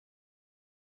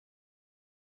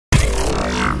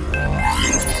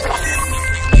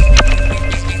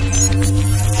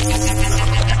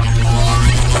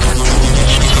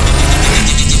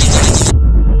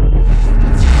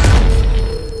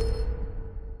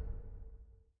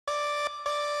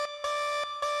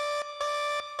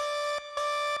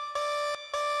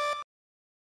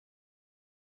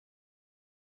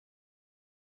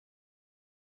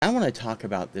I want to talk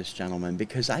about this gentleman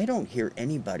because I don't hear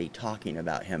anybody talking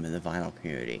about him in the vinyl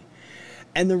community.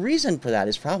 And the reason for that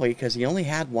is probably because he only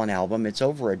had one album. It's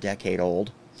over a decade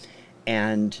old.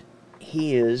 And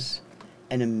he is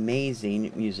an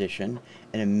amazing musician,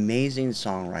 an amazing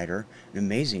songwriter, an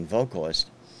amazing vocalist.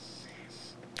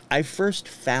 I first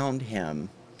found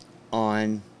him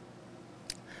on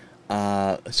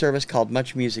a service called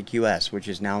Much Music US, which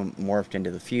is now morphed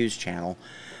into the Fuse channel.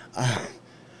 Uh,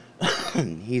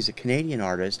 he's a Canadian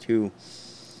artist who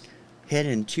hit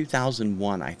in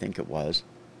 2001, I think it was,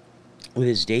 with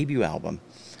his debut album.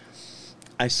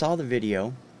 I saw the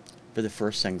video for the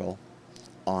first single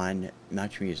on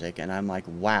Much Music, and I'm like,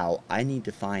 wow, I need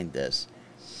to find this.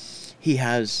 He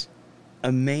has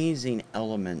amazing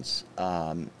elements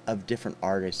of different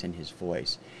artists in his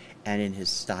voice and in his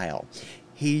style.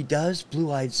 He does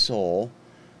blue-eyed soul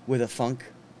with a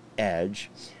funk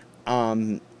edge.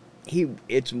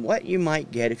 It's what you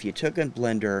might get if you took a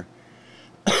blender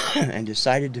and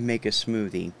decided to make a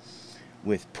smoothie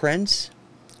with Prince,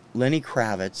 Lenny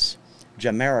Kravitz,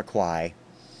 Jamiroquai,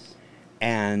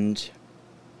 and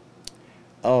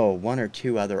one or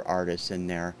two other artists in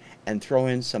there, and throw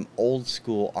in some old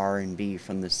school R&B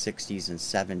from the 60s and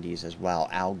 70s as well.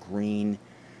 Al Green,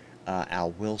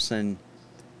 Al Wilson,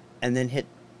 and then hit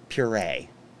puree.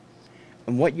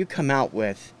 And what you come out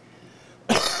with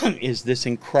is this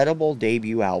incredible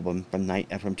debut album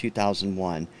from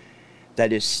 2001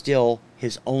 that is still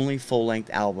his only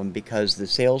full-length album because the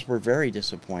sales were very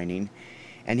disappointing,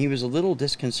 and he was a little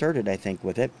disconcerted, I think,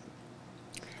 with it.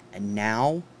 And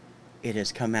now it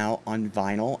has come out on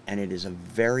vinyl, and it is a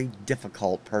very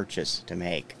difficult purchase to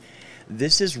make.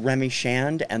 This is Remy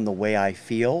Shand and The Way I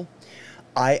Feel.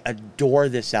 I adore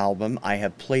this album. I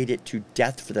have played it to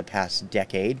death for the past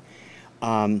decade.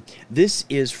 This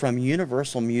is from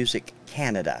Universal Music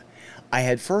Canada. I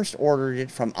had first ordered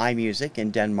it from iMusic in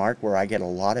Denmark, where I get a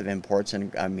lot of imports,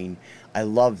 and I mean, I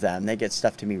love them. They get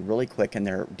stuff to me really quick, and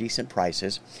they're decent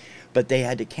prices. But they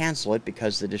had to cancel it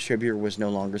because the distributor was no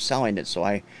longer selling it. So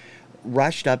I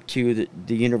rushed up to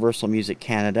the Universal Music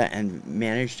Canada and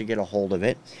managed to get a hold of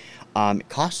it. It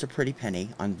costs a pretty penny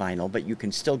on vinyl, but you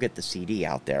can still get the CD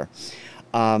out there.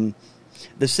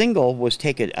 The single was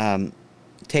Take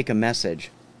a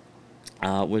Message,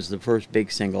 was the first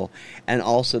big single, and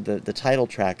also the title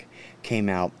track came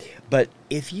out. But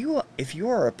if you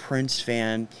are a Prince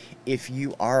fan, if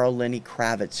you are a Lenny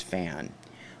Kravitz fan,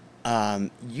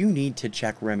 you need to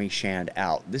check Remy Shand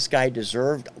out. This guy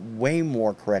deserved way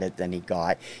more credit than he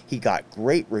got. He got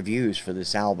great reviews for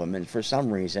this album, and for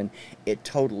some reason, it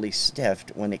totally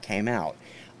stiffed when it came out.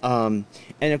 And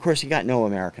of course, he got no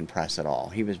American press at all.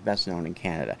 He was best known in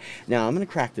Canada. Now, I'm going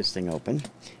to crack this thing open,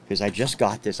 because I just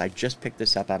got this. I just picked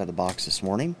this up out of the box this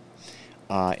morning.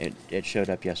 It showed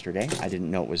up yesterday. I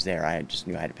didn't know it was there. I just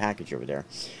knew I had a package over there.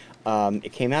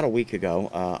 It came out a week ago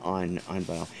on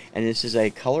vinyl, and this is a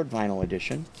colored vinyl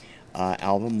edition.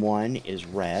 Album 1 is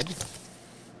red,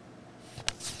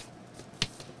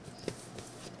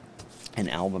 and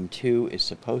album 2 is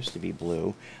supposed to be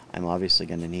blue. I'm obviously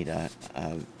going to need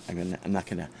I'm not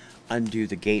going to undo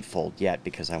the gatefold yet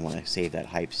because I want to save that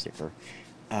hype sticker.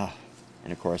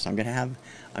 And of course, I'm going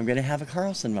to have a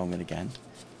Carlson moment again,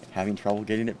 having trouble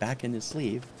getting it back in the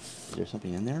sleeve. Is there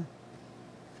something in there?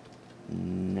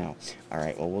 No.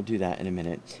 Alright, well, we'll do that in a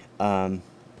minute. Let me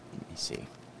see.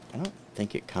 I don't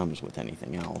think it comes with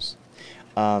anything else.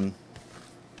 The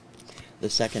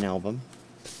second album,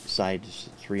 sides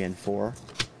 3 and 4,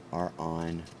 are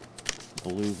on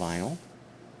blue vinyl.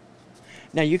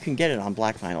 Now, you can get it on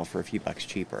black vinyl for a few bucks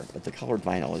cheaper, but the colored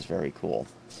vinyl is very cool.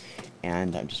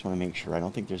 And I just want to make sure. I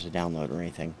don't think there's a download or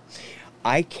anything.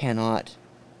 I cannot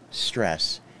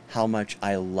stress how much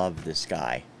I love this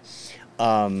guy.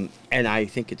 And I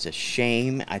think it's a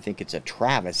shame, I think it's a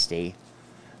travesty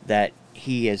that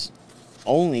he has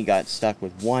only got stuck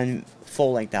with one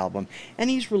full-length album, and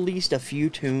he's released a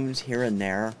few tunes here and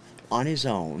there on his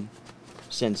own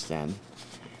since then.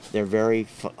 They're very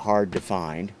hard to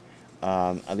find.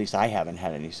 At least I haven't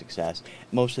had any success.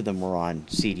 Most of them were on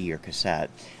CD or cassette.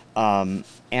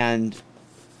 And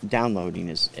downloading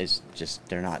is just,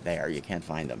 they're not there. You can't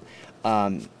find them.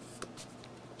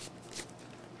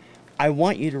 I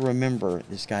want you to remember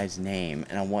this guy's name,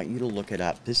 and I want you to look it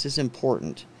up. This is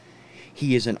important.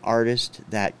 He is an artist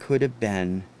that could have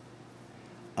been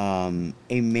a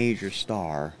major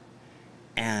star,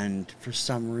 and for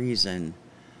some reason,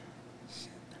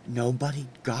 nobody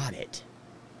got it.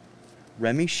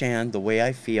 Remy Shand, The Way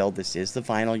I Feel. This is the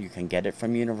vinyl. You can get it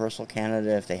from Universal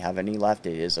Canada if they have any left.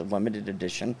 It is a limited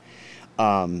edition.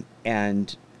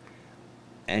 And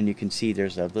and you can see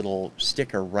there's a little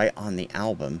sticker right on the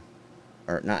album,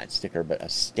 or not a sticker, but a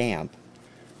stamp.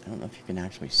 I don't know if you can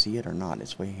actually see it or not.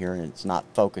 It's way here and it's not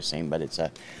focusing, but it's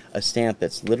a stamp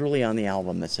that's literally on the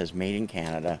album that says Made in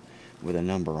Canada with a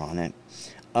number on it.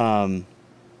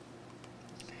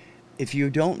 If you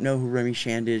don't know who Remy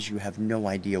Shand is, you have no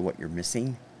idea what you're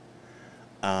missing.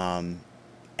 And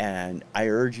I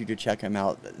urge you to check him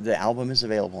out. The album is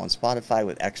available on Spotify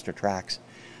with extra tracks.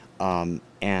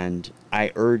 And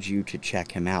I urge you to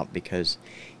check him out because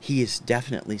he is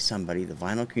definitely somebody the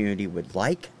vinyl community would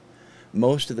like.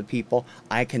 Most of the people,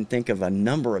 I can think of a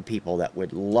number of people that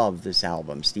would love this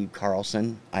album. Steve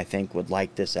Carlson, I think, would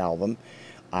like this album.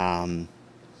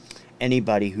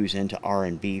 Anybody who's into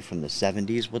R&B from the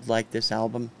 70s would like this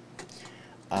album.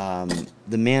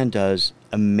 The man does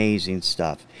amazing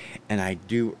stuff, and I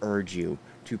do urge you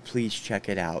to please check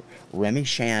it out. Remy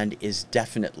Shand is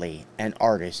definitely an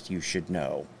artist you should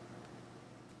know.